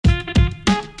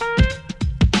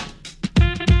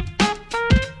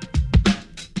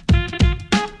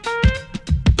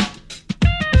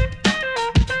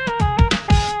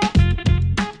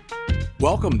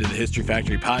Mystery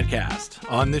Factory podcast.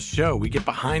 On this show, we get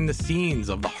behind the scenes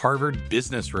of the Harvard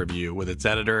Business Review with its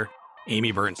editor,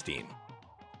 Amy Bernstein.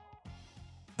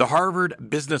 The Harvard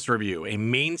Business Review, a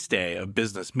mainstay of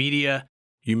business media.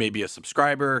 You may be a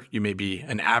subscriber, you may be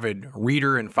an avid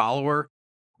reader and follower,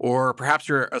 or perhaps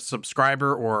you're a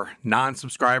subscriber or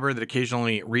non-subscriber that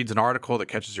occasionally reads an article that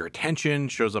catches your attention,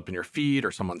 shows up in your feed,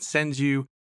 or someone sends you.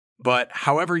 But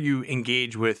however you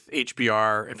engage with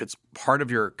HBR, if it's part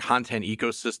of your content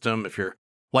ecosystem, if you're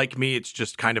like me, it's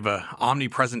just kind of a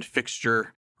omnipresent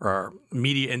fixture or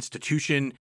media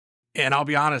institution. And I'll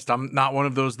be honest, I'm not one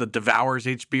of those that devours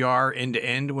HBR end to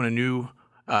end when a new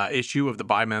issue of the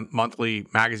bi-monthly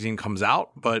magazine comes out.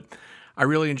 But I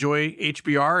really enjoy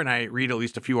HBR and I read at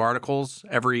least a few articles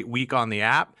every week on the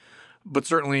app. But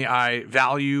certainly I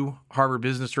value Harvard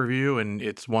Business Review, and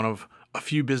it's one of a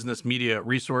few business media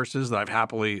resources that I've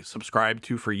happily subscribed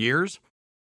to for years.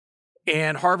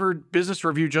 And Harvard Business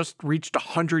Review just reached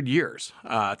 100 years,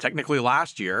 technically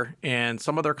last year. And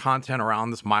some of their content around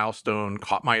this milestone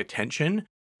caught my attention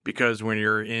because when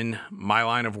you're in my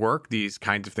line of work, these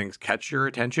kinds of things catch your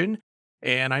attention.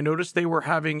 And I noticed they were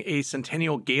having a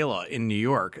Centennial Gala in New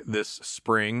York this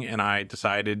spring, and I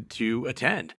decided to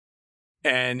attend.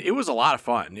 And it was a lot of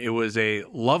fun. It was a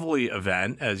lovely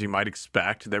event, as you might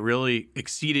expect, that really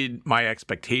exceeded my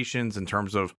expectations in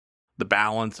terms of the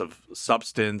balance of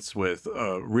substance with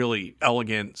a really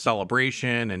elegant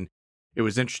celebration. And it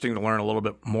was interesting to learn a little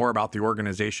bit more about the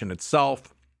organization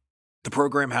itself. The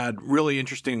program had really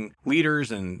interesting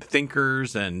leaders and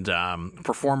thinkers and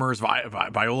performers.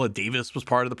 Viola Davis was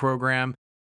part of the program.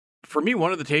 For me,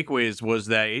 one of the takeaways was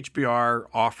that HBR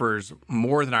offers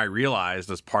more than I realized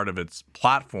as part of its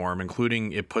platform,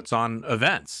 including it puts on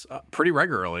events pretty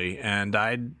regularly, and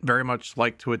I'd very much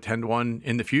like to attend one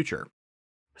in the future.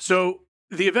 So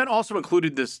the event also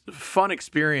included this fun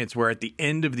experience where at the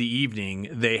end of the evening,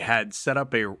 they had set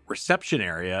up a reception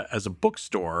area as a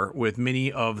bookstore with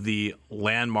many of the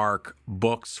landmark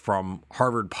books from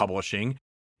Harvard Publishing.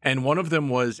 And one of them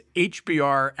was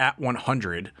HBR at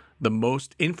 100, the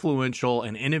most influential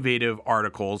and innovative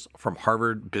articles from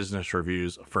Harvard Business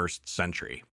Review's first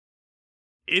century.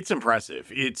 It's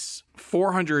impressive. It's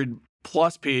 400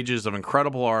 plus pages of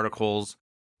incredible articles.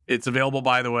 It's available,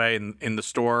 by the way, in the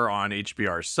store on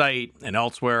HBR's site and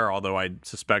elsewhere, although I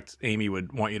suspect Amy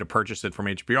would want you to purchase it from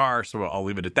HBR, so I'll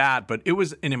leave it at that. But it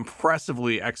was an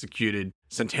impressively executed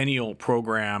Centennial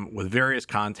program with various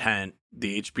content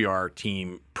the HBR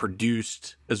team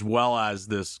produced, as well as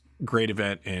this great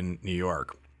event in New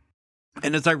York.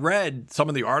 And as I read some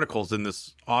of the articles in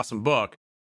this awesome book,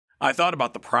 I thought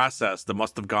about the process that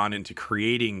must have gone into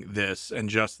creating this and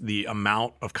just the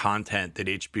amount of content that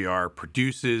HBR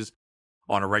produces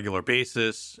on a regular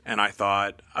basis. And I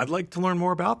thought I'd like to learn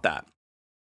more about that.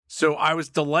 So I was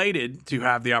delighted to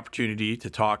have the opportunity to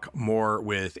talk more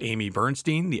with Amy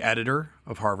Bernstein, the editor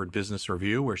of Harvard Business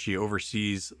Review, where she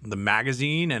oversees the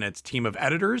magazine and its team of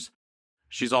editors.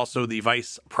 She's also the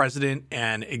vice president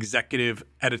and executive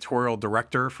editorial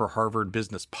director for Harvard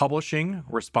Business Publishing,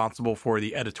 responsible for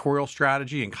the editorial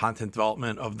strategy and content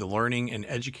development of the learning and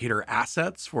educator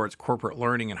assets for its corporate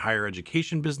learning and higher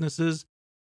education businesses.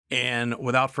 And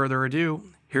without further ado,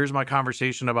 here's my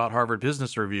conversation about Harvard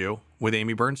Business Review with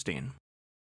Amy Bernstein.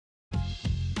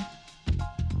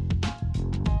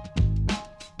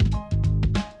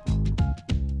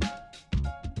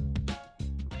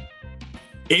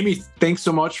 Amy, thanks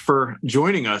so much for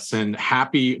joining us, and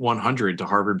happy 100 to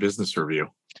Harvard Business Review.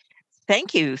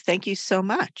 Thank you. Thank you so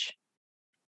much.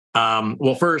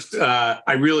 Well, first,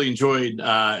 I really enjoyed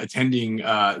attending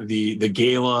the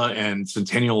gala and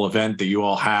Centennial event that you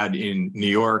all had in New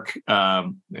York. I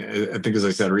think, as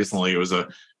I said recently, it was a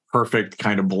perfect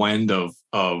kind of blend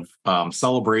of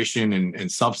celebration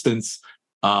and substance.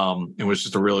 It was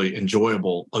just a really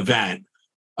enjoyable event.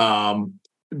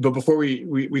 But before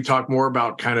we talk more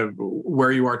about kind of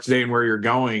where you are today and where you're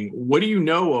going, what do you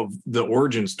know of the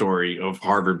origin story of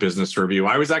Harvard Business Review?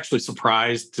 I was actually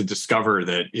surprised to discover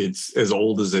that it's as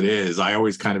old as it is. I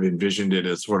always kind of envisioned it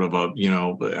as sort of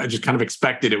I just kind of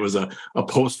expected it was a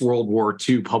post-World War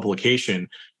II publication.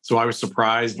 So I was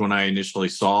surprised when I initially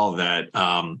saw that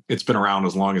it's been around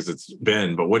as long as it's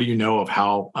been. But what do you know of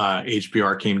how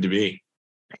HBR came to be?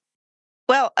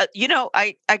 Well,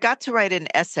 I got to write an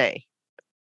essay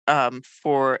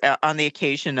for on the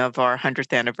occasion of our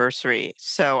 100th anniversary.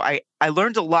 So I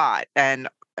learned a lot, and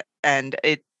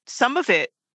some of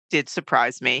it did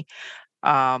surprise me.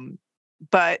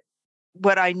 But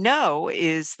what I know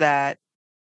is that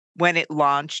when it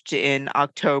launched in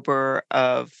October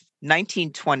of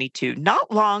 1922,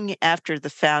 not long after the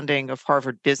founding of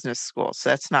Harvard Business School. So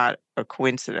that's not a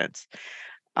coincidence.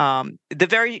 The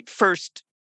very first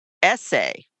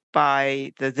essay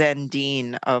by the then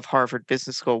dean of Harvard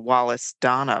Business School, Wallace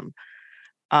Donham,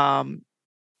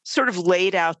 sort of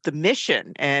laid out the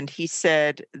mission. And he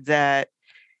said that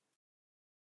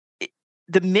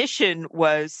the mission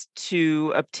was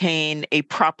to obtain a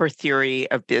proper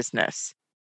theory of business.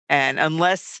 And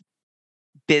unless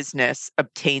business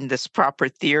obtained this proper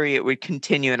theory, it would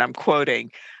continue, and I'm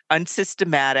quoting,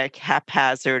 unsystematic,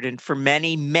 haphazard, and for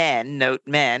many men, note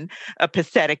men, a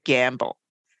pathetic gamble.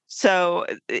 So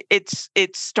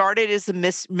it started as a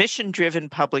mission-driven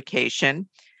publication,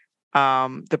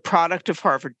 the product of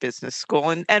Harvard Business School,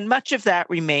 and much of that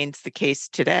remains the case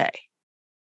today.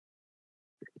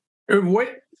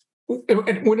 When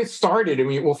it started, I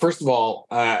mean, well, first of all,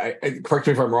 correct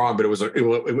me if I'm wrong, but it was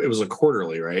a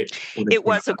quarterly, right? It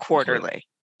was a quarterly,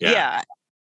 yeah.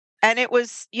 And it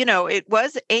was, it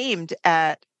was aimed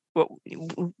at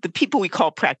the people we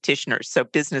call practitioners, so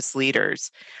business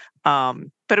leaders. But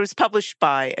it was published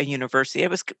by a university. It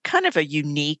was kind of a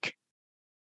unique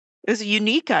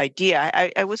idea.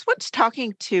 I was once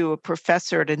talking to a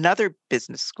professor at another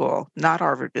business school, not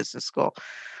Harvard Business School,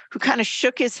 who kind of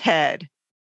shook his head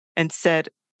and said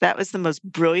that was the most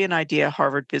brilliant idea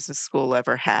Harvard Business School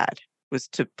ever had, was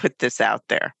to put this out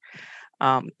there.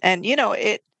 And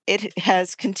it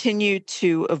has continued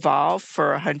to evolve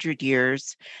for 100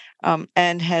 years,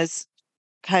 and has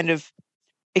kind of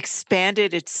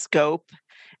expanded its scope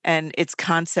and its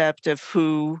concept of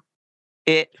who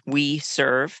we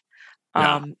serve.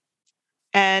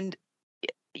 And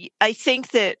I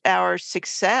think that our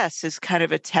success is kind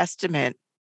of a testament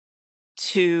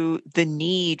to the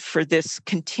need for this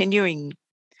continuing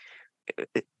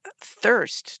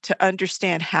thirst to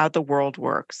understand how the world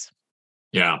works.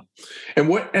 Yeah.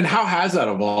 And how has that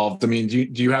evolved? I mean,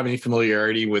 do you have any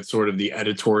familiarity with sort of the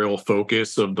editorial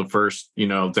focus of the first,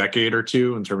 decade or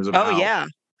two in terms of how yeah.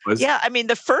 Yeah. I mean,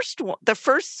 the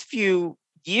first few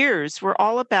years were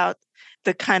all about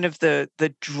the kind of the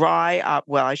dry,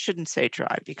 well, I shouldn't say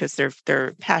dry because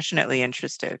they're passionately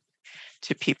interested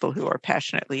to people who are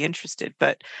passionately interested,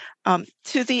 but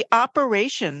to the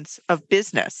operations of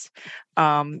business.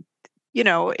 It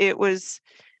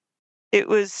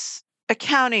was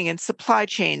accounting and supply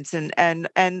chains and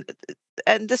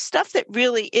the stuff that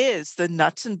really is the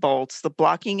nuts and bolts, the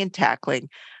blocking and tackling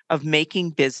of making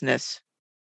business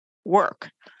work,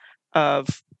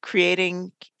 of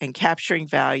creating and capturing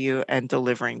value and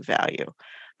delivering value.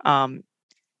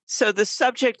 So the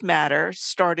subject matter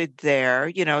started there.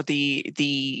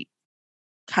 The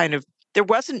kind of, there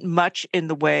wasn't much in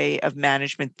the way of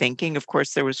management thinking. Of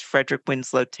course, there was Frederick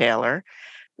Winslow Taylor,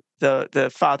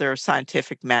 the father of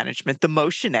scientific management, the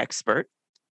motion expert,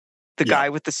 the guy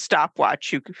with the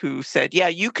stopwatch who said, yeah,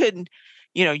 you can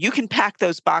pack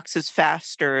those boxes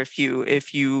faster if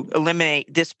you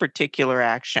eliminate this particular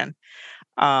action.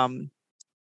 And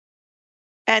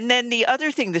then the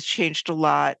other thing that's changed a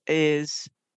lot is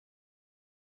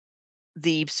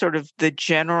the sort of the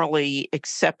generally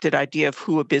accepted idea of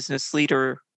who a business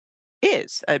leader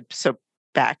is. So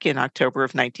back in October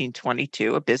of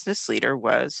 1922, a business leader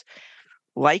was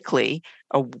likely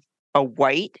a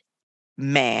white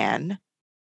man,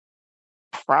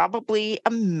 probably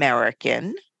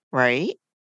American, right?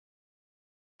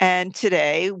 And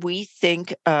today we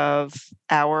think of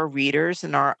our readers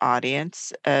and our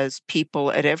audience as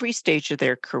people at every stage of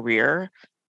their career,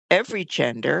 every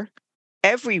gender,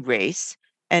 every race,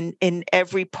 and in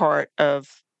every part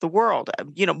of the world.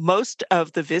 Most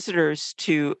of the visitors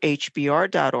to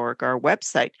hbr.org, our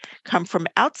website, come from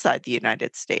outside the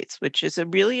United States, which is a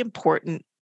really important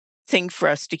thing for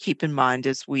us to keep in mind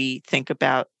as we think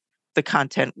about the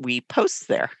content we post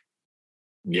there.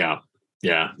 Yeah,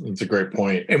 that's a great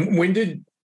point. And when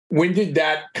did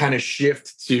that kind of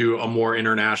shift to a more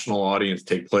international audience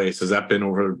take place? Has that been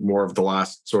over more of the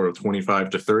last sort of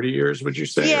 25 to 30 years, would you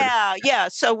say? Yeah.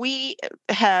 So we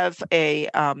have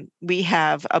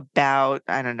about,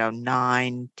 I don't know,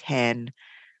 9, 10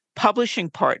 publishing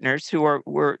partners who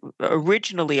were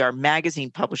originally our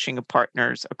magazine publishing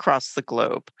partners across the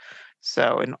globe.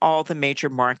 So in all the major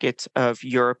markets of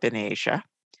Europe and Asia,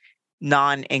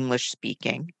 non-English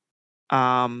speaking.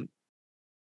 And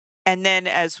then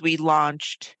as we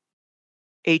launched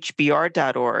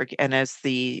hbr.org and as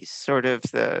the sort of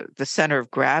the center of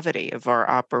gravity of our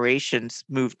operations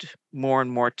moved more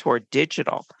and more toward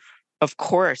digital, of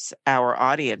course, our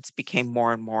audience became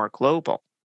more and more global.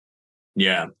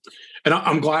 Yeah. And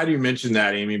I'm glad you mentioned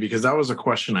that, Amy, because that was a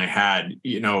question I had.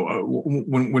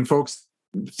 When folks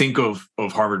think of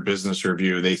Harvard Business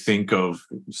Review, they think of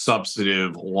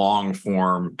substantive, long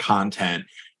form content.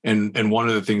 And one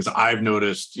of the things I've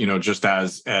noticed, just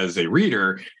as a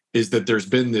reader, is that there's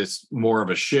been this more of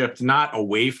a shift, not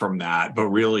away from that, but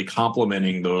really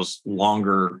complementing those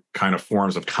longer kind of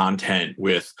forms of content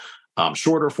with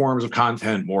shorter forms of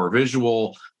content, more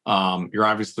visual. You're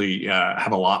obviously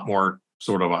have a lot more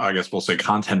sort of, I guess we'll say,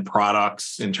 content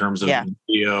products in terms of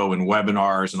video and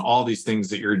webinars and all these things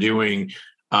that you're doing.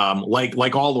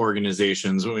 Like all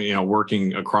organizations,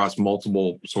 working across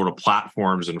multiple sort of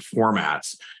platforms and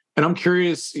formats. And I'm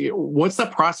curious, what's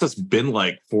that process been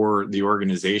like for the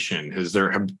organization?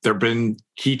 Have there been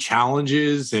key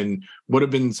challenges, and what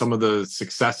have been some of the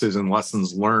successes and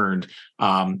lessons learned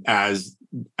as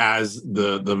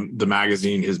the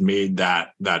magazine has made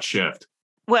that shift?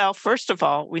 Well, first of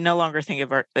all, we no longer think of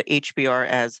the HBR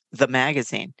as the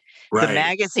magazine. Right. The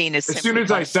magazine is as soon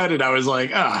as I said it, I was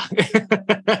like,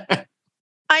 I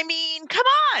mean, come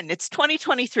on, it's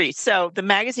 2023. So the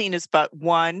magazine is but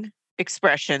one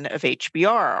expression of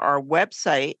HBR. Our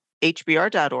website,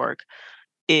 hbr.org,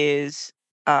 is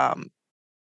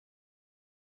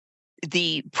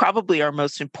the probably our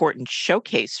most important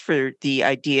showcase for the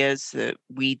ideas that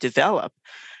we develop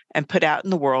and put out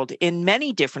in the world in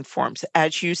many different forms.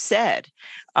 As you said,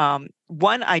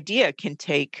 one idea can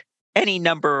take any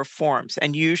number of forms,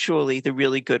 and usually the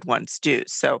really good ones do.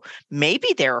 So maybe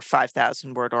they're a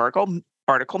 5,000 word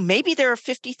article, maybe they're a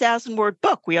 50,000 word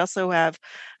book. We also have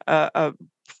a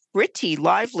pretty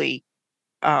lively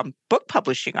book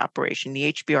publishing operation,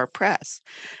 the HBR Press.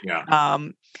 Yeah.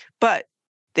 But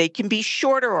they can be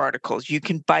shorter articles. You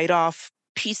can bite off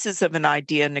pieces of an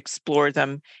idea and explore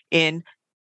them in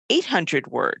 800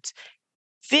 words,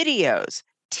 videos,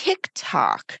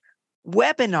 TikTok,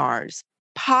 webinars,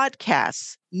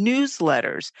 podcasts,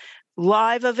 newsletters,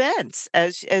 live events,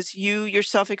 as you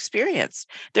yourself experienced.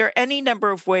 There are any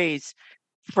number of ways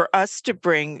for us to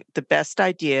bring the best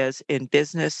ideas in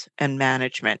business and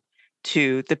management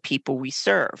to the people we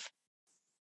serve.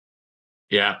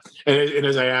 Yeah. And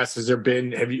as I asked, have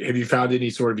you found any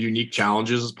sort of unique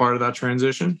challenges as part of that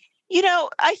transition?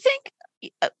 I think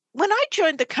when I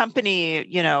joined the company,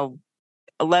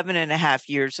 11 and a half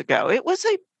years ago, it was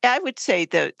I would say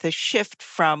the shift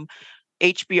from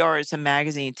HBR as a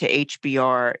magazine to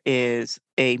HBR is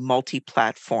a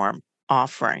multi-platform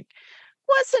offering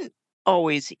wasn't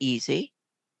always easy.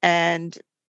 And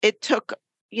it took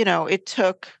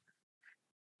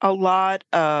a lot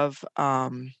of,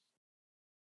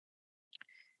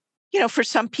 for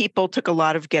some people, took a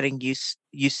lot of getting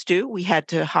used to. We had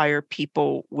to hire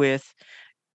people with,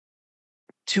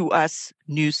 to us,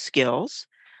 new skills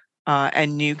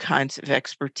and new kinds of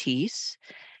expertise.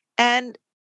 And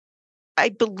I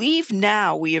believe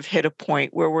now we have hit a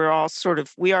point where we're all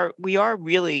we are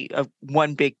really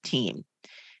one big team.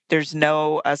 There's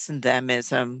no us and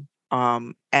themism,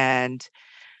 and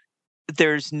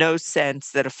there's no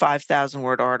sense that a 5,000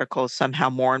 word article is somehow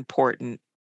more important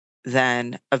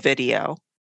than a video.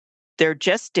 They're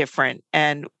just different,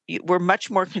 and we're much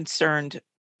more concerned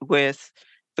with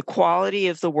the quality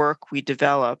of the work we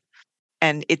develop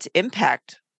and its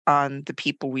impact on the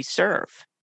people we serve.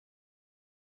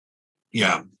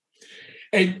 Yeah.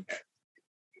 And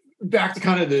back to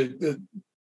kind of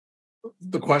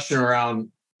the question around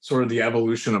sort of the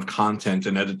evolution of content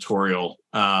and editorial,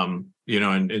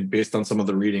 and based on some of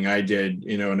the reading I did,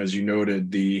 and as you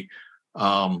noted, the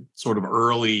sort of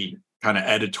early kind of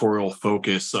editorial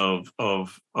focus of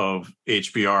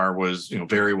HBR was,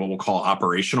 very what we'll call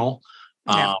operational.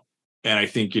 Yeah. And I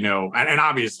think, and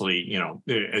obviously,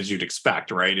 as you'd expect,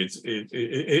 right,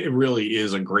 it really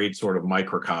is a great sort of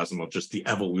microcosm of just the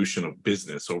evolution of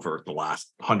business over the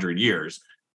last 100 years.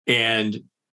 And,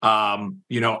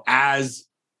 as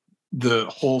the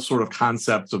whole sort of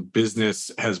concept of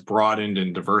business has broadened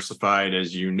and diversified,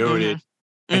 as you noted,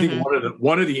 I think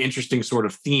one of the interesting sort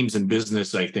of themes in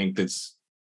business, I think that's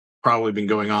probably been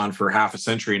going on for half a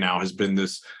century now, has been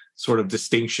this sort of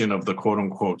distinction of the quote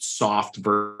unquote soft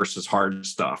versus hard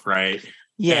stuff, right?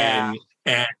 Yeah.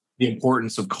 And the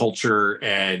importance of culture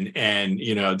and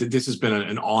this has been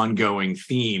an ongoing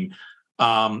theme.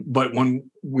 But when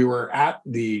we were at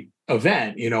the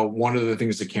event, one of the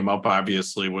things that came up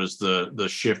obviously was the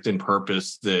shift in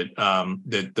purpose that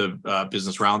the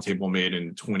Business Roundtable made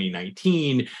in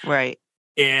 2019. Right.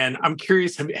 And I'm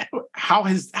curious, how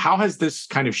has this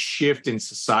kind of shift in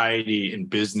society and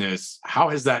business, how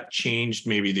has that changed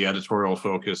maybe the editorial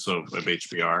focus of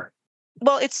HBR?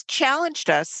 Well, it's challenged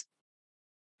us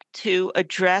to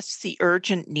address the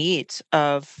urgent needs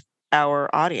of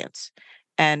our audience.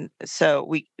 And so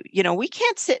we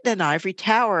can't sit in an ivory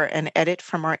tower and edit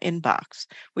from our inbox.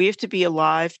 We have to be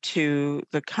alive to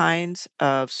the kinds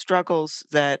of struggles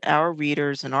that our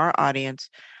readers and our audience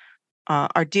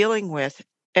are dealing with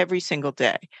every single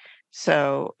day.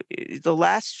 So the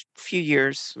last few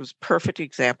years was a perfect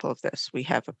example of this. We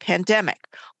have a pandemic.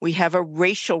 We have a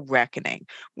racial reckoning.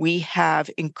 We have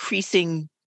increasing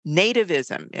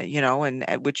nativism,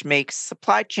 and which makes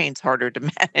supply chains harder to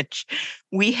manage.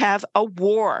 We have a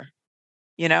war.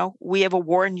 We have a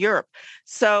war in Europe.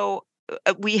 So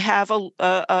we have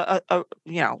the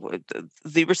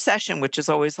recession, which is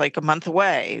always like a month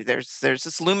away. There's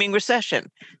this looming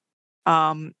recession.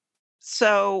 Um,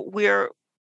 so we're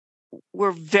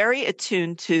very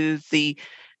attuned to the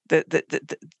the the,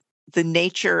 the the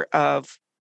nature of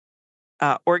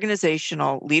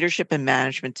organizational leadership and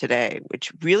management today,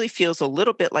 which really feels a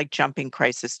little bit like jumping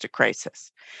crisis to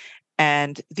crisis.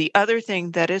 And the other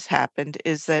thing that has happened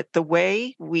is that the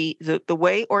way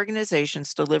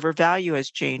organizations deliver value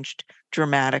has changed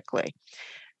dramatically.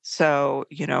 So,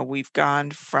 we've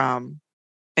gone from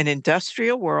an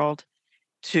industrial world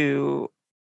to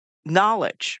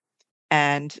knowledge.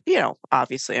 And,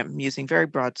 obviously I'm using very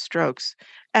broad strokes.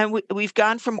 And we've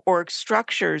gone from org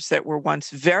structures that were once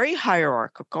very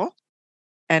hierarchical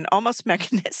and almost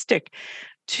mechanistic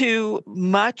to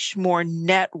much more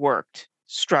networked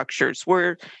structures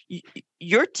where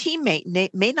your teammate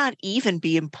may not even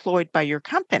be employed by your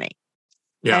company,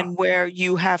 Yeah. and where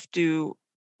you have to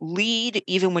lead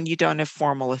even when you don't have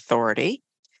formal authority,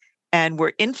 and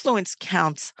where influence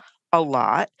counts a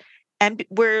lot, and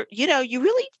where you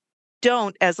really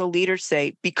don't, as a leader,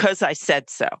 say, because I said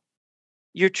so.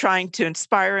 You're trying to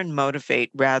inspire and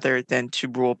motivate rather than to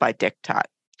rule by diktat.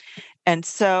 And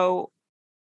so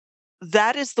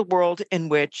that is the world in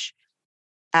which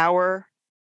our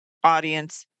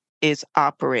audience is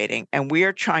operating, and we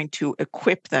are trying to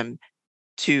equip them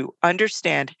to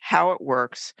understand how it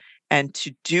works and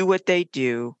to do what they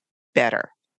do better.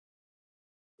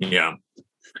 Yeah.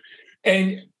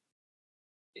 And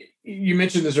you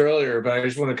mentioned this earlier, but I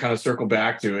just want to kind of circle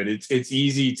back to it. It's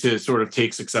easy to sort of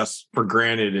take success for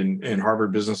granted, and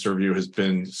Harvard Business Review has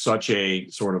been such a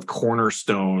sort of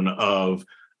cornerstone of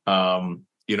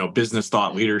business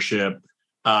thought leadership.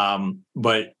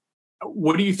 But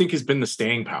what do you think has been the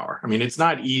staying power? I mean, it's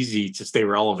not easy to stay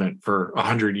relevant for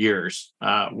 100 years.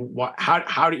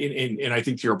 How do you, and I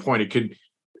think to your point,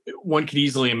 one could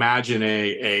easily imagine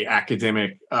a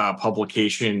academic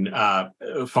publication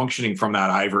functioning from that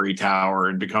ivory tower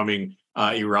and becoming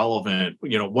irrelevant.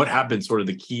 What have been sort of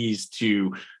the keys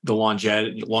to the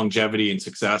longevity and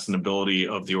success and ability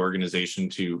of the organization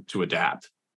to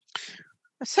adapt?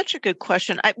 That's such a good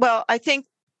question. I think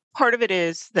part of it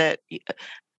is that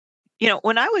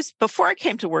before I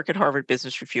came to work at Harvard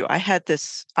Business Review, I had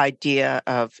this idea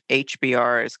of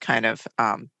HBR as kind of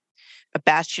a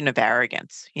bastion of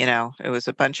arrogance. It was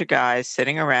a bunch of guys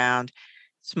sitting around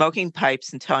smoking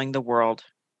pipes and telling the world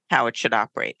how it should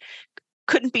operate.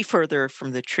 Couldn't be further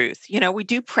from the truth. We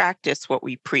do practice what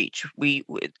we preach.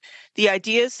 The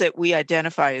ideas that we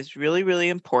identify as really, really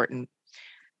important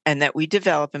and that we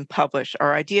develop and publish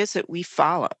are ideas that we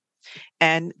follow.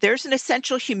 And there's an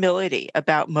essential humility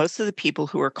about most of the people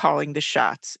who are calling the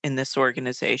shots in this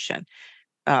organization.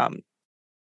 Um,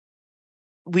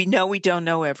 we know we don't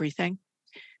know everything.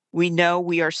 We know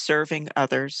we are serving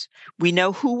others. We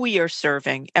know who we are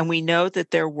serving, and we know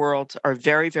that their worlds are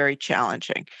very, very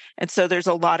challenging. And so there's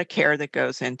a lot of care that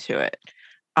goes into it.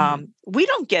 We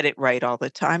don't get it right all the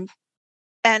time,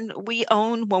 and we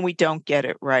own when we don't get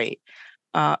it right.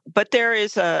 But there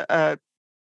is a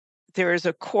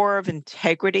core of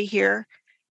integrity here,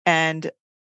 and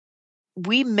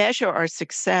we measure our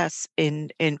success in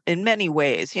many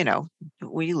ways.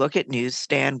 We look at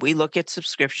newsstand, we look at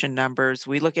subscription numbers,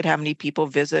 we look at how many people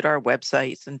visit our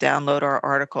websites and download our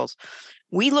articles.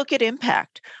 We look at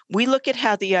impact. We look at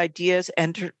how the ideas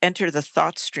enter the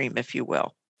thought stream, if you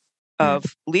will,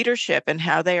 of leadership, and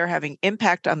how they are having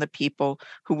impact on the people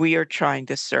who we are trying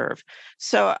to serve.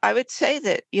 So I would say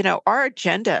that, our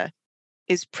agenda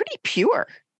is pretty pure.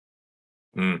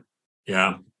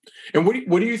 Yeah. And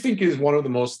what do you think is one of the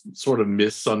most sort of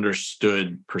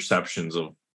misunderstood perceptions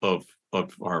of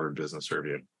Harvard Business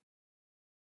Review?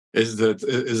 Is it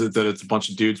that it's a bunch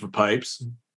of dudes with pipes?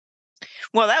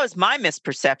 Well, that was my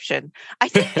misperception. I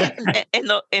think that in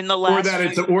the last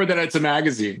or that it's a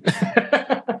magazine.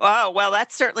 Oh, well,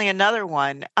 that's certainly another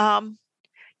one.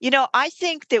 I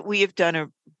think that we have done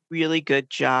a really good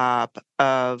job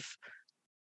of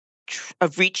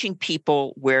reaching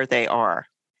people where they are,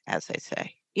 as I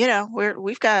say.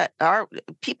 we've got our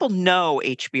people know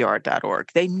hbr.org.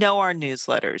 They know our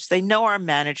newsletters. They know our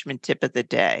management tip of the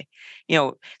day.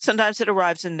 Sometimes it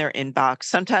arrives in their inbox.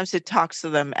 Sometimes it talks to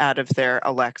them out of their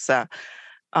Alexa.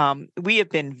 We have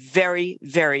been very,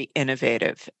 very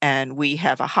innovative, and we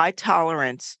have a high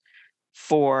tolerance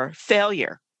for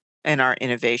failure in our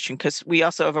innovation because we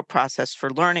also have a process for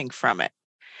learning from it.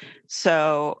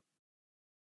 So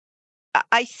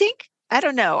I think, I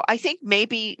don't know, I think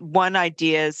maybe one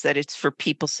idea is that it's for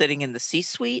people sitting in the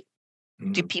C-suite.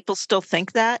 Do people still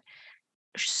think that?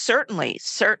 Certainly,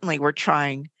 we're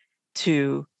trying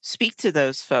to speak to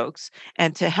those folks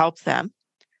and to help them.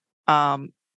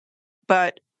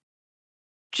 But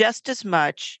just as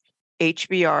much,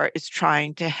 HBR is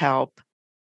trying to help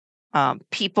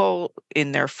people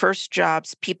in their first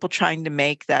jobs, people trying to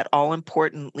make that all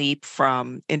important leap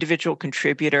from individual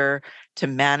contributor to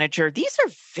manager. These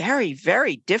are very,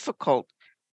 very difficult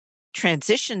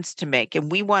transitions to make.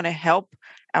 And we want to help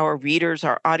our readers,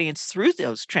 our audience through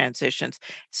those transitions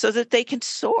so that they can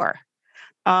soar.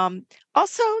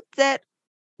 Also, that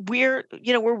we're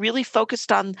really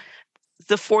focused on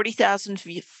the 40,000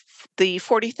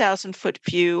 foot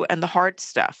view and the hard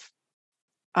stuff.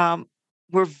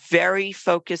 We're very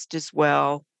focused as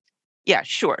well. Yeah,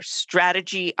 sure.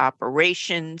 Strategy,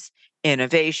 operations,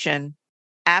 innovation,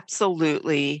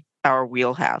 absolutely our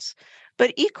wheelhouse.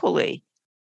 But equally,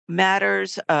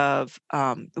 matters of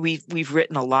we've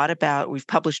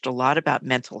published a lot about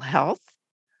mental health.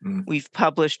 We've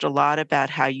published a lot about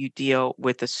how you deal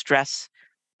with the stress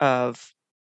of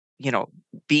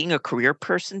being a career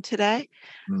person today.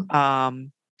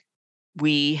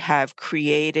 We have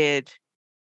created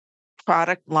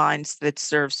product lines that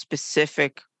serve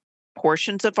specific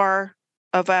portions of our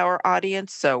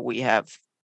audience. So we have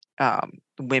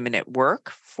women at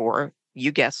work for,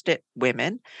 you guessed it,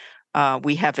 women.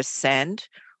 We have Ascend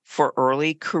for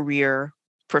early career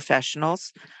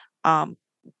professionals.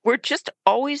 We're just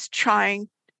always trying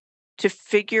to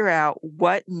figure out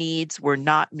what needs we're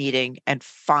not meeting and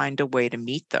find a way to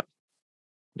meet them.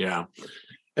 Yeah.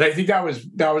 And I think that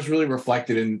was really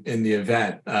reflected in the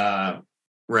event,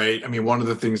 right? I mean, one of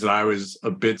the things that I was a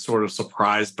bit sort of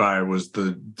surprised by was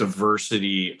the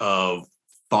diversity of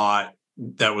thought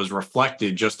that was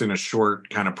reflected just in a short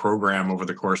kind of program over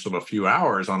the course of a few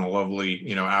hours on a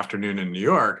lovely, afternoon in New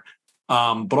York.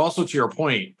 But also to your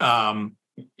point,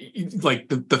 like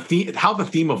the theme, how the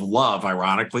theme of love,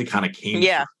 ironically, kind of came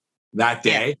that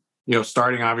day. Yeah.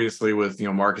 Starting obviously with,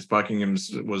 Marcus Buckingham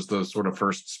was the sort of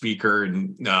first speaker,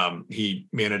 and he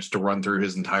managed to run through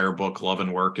his entire book, Love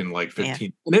and Work, in like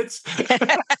 15 minutes.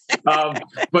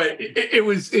 But it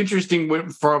was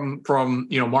interesting from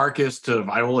Marcus to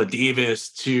Viola Davis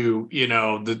to,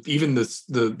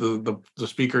 the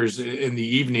speakers in the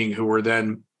evening who were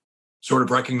then sort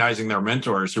of recognizing their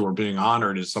mentors who were being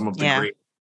honored as some of the great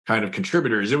kind of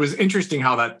contributors. It was interesting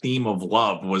how that theme of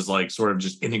love was like sort of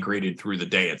just integrated through the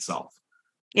day itself.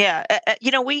 Yeah.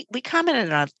 We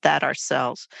commented on that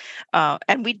ourselves.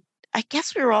 And I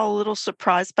guess we were all a little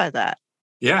surprised by that.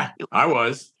 Yeah, I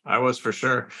was for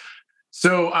sure.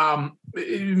 So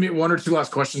one or two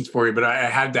last questions for you, but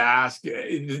I had to ask,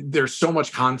 there's so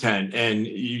much content, and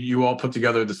you all put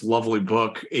together this lovely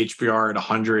book, HBR at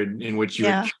 100, in which you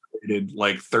had curated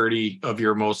like 30 of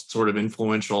your most sort of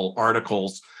influential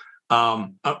articles.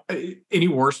 Any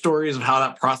war stories of how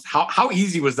that process, how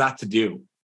easy was that to do?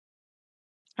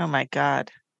 Oh my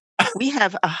God. We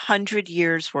have 100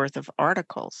 years worth of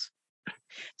articles.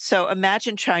 So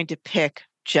imagine trying to pick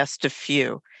just a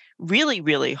few. Really,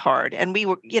 really hard. And we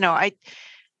were, I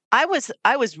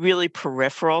was really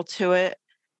peripheral to it.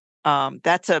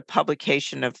 That's a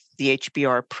publication of the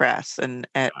HBR Press, and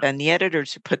the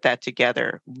editors who put that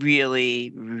together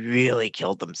really, really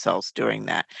killed themselves doing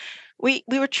that. We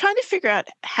were trying to figure out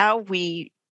how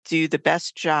we do the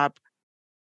best job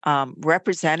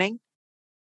representing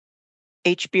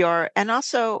HBR and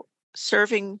also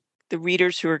serving the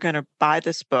readers who are going to buy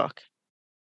this book.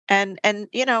 And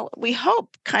we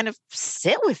hope kind of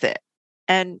sit with it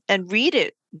and read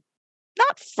it,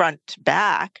 not front to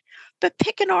back, but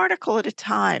pick an article at a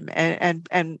time and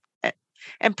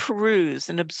peruse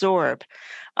and absorb.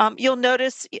 You'll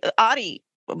notice Adi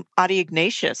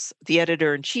Ignatius, the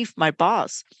editor-in-chief, my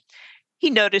boss, he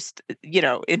noticed,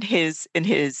 in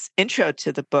his intro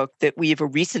to the book that we have a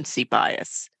recency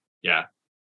bias. Yeah.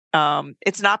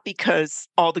 It's not because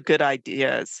all the good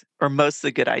ideas or most of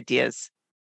the good ideas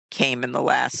came in the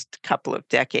last couple of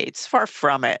decades, far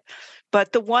from it.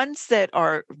 But the ones that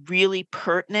are really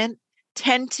pertinent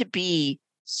tend to be,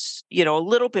 a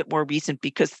little bit more recent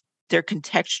because they're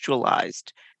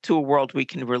contextualized to a world we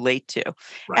can relate to.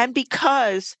 Right. And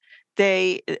because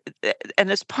and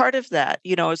as part of that,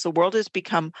 as the world has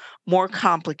become more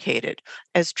complicated,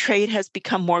 as trade has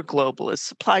become more global, as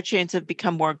supply chains have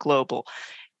become more global,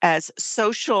 as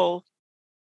social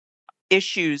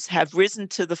issues have risen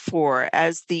to the fore,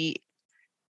 as the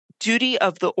duty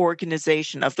of the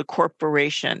organization, of the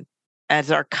corporation, as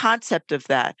our concept of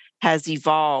that has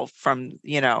evolved from,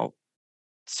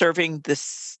 serving the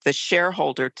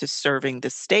shareholder to serving the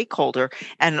stakeholder,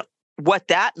 and what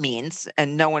that means,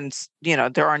 and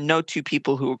there are no two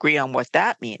people who agree on what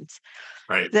that means.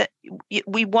 Right. That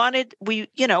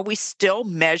we still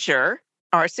measure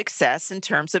our success in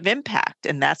terms of impact,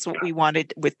 and that's what we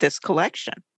wanted with this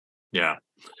collection. Yeah.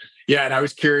 Yeah, and I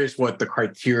was curious what the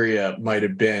criteria might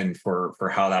have been for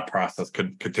how that process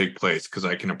could take place, because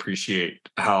I can appreciate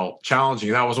how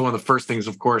challenging that was. One of the first things,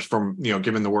 of course, from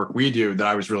given the work we do, that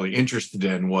I was really interested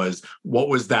in was what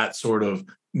was that sort of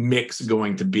mix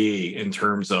going to be in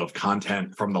terms of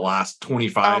content from the last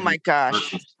 25 oh my gosh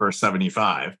versus for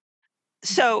 75.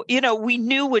 So, we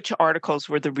knew which articles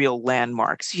were the real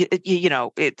landmarks.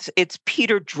 It's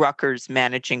Peter Drucker's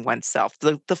Managing Oneself,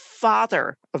 the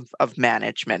father of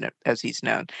management, as he's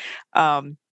known.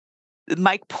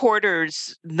 Mike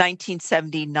Porter's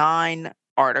 1979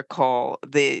 article,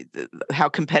 the How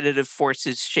Competitive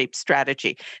Forces Shape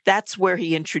Strategy. That's where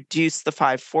he introduced the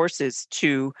 5 forces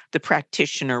to the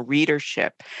practitioner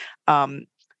readership.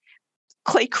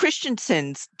 Clay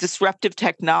Christensen's Disruptive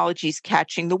Technologies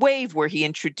Catching the Wave, where he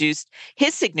introduced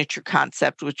his signature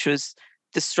concept, which was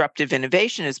disruptive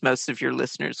innovation, as most of your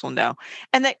listeners will know.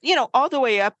 And that, all the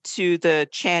way up to the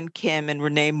Chan Kim and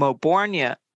Renee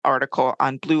Mobornia article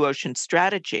on Blue Ocean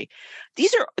Strategy.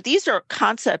 These are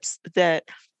concepts that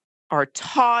are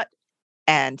taught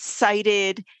and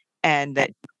cited, and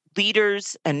that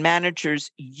leaders and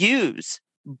managers use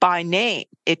by name.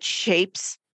 It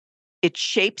shapes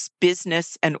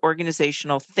business and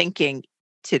organizational thinking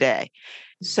today.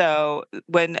 So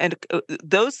when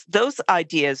those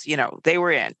ideas, they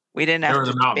were in. We didn't have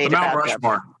to debate the Mount about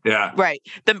Rushmore. them. Yeah, right.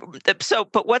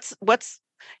 But what's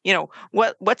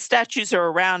what statues are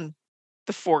around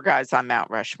the 4 guys on Mount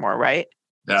Rushmore, right?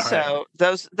 Yeah. So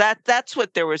that's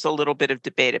what there was a little bit of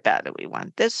debate about. Do we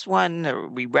want this one? Are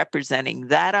we representing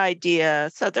that idea?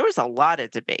 So there was a lot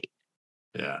of debate.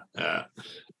 Yeah, I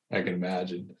can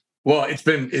imagine. Well,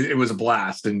 it was a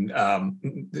blast, and I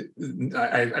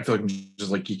feel like I'm just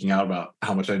like geeking out about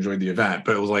how much I enjoyed the event.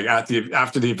 But it was like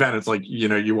after the event, it's like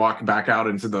you walk back out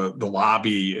into the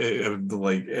lobby of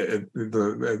the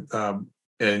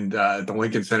the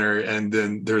Lincoln Center, and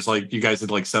then there's like you guys had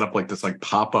like set up like this like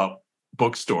pop-up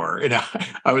bookstore, and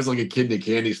I was like a kid in a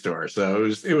candy store. So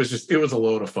it was a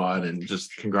load of fun, and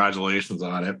just congratulations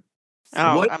on it.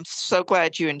 Oh, I'm so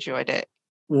glad you enjoyed it.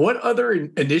 What other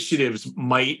initiatives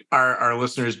might our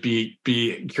listeners be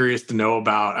curious to know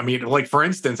about? I mean, like, for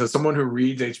instance, as someone who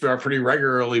reads HBR pretty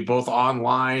regularly, both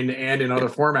online and in other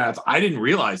formats, I didn't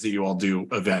realize that you all do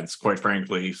events, quite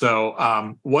frankly. So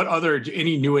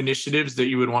any new initiatives that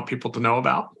you would want people to know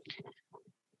about?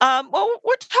 Well,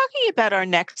 we're talking about our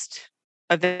next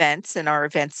events and our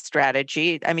event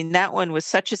strategy. I mean, that one was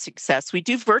such a success. We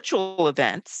do virtual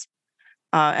events.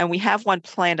 And we have one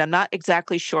planned. I'm not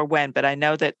exactly sure when, but I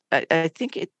know that I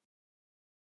think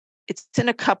it's in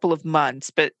a couple of months.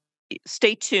 But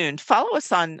stay tuned. Follow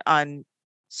us on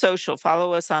social.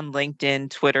 Follow us on LinkedIn,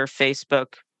 Twitter,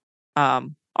 Facebook,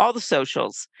 all the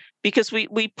socials, because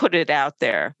we put it out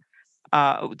there.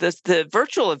 The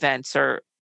virtual events are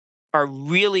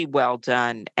really well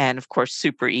done, and of course,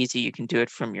 super easy. You can do it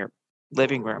from your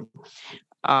living room.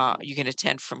 You can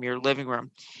attend from your living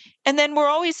room. And then we're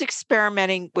always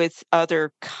experimenting with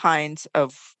other kinds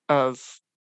of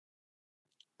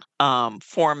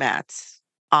formats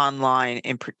online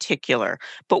in particular,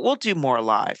 but we'll do more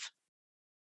live.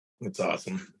 That's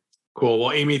awesome. Cool.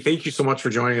 Well, Amy, thank you so much for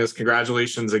joining us.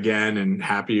 Congratulations again, and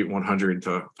happy 100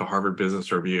 to Harvard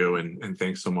Business Review. And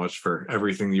thanks so much for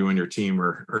everything you and your team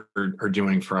are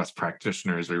doing for us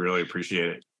practitioners. We really appreciate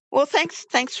it. Well,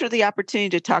 thanks for the opportunity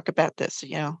to talk about this.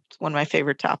 It's one of my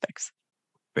favorite topics.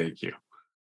 Thank you.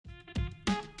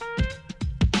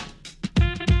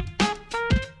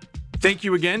 Thank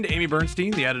you again to Amy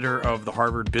Bernstein, the editor of the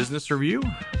Harvard Business Review.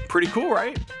 Pretty cool,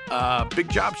 right? Big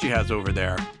job she has over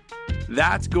there.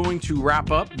 That's going to wrap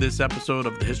up this episode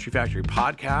of the History Factory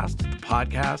podcast, the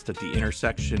podcast at the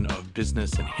intersection of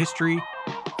business and history.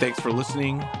 Thanks for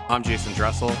listening. I'm Jason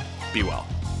Dressel. Be well.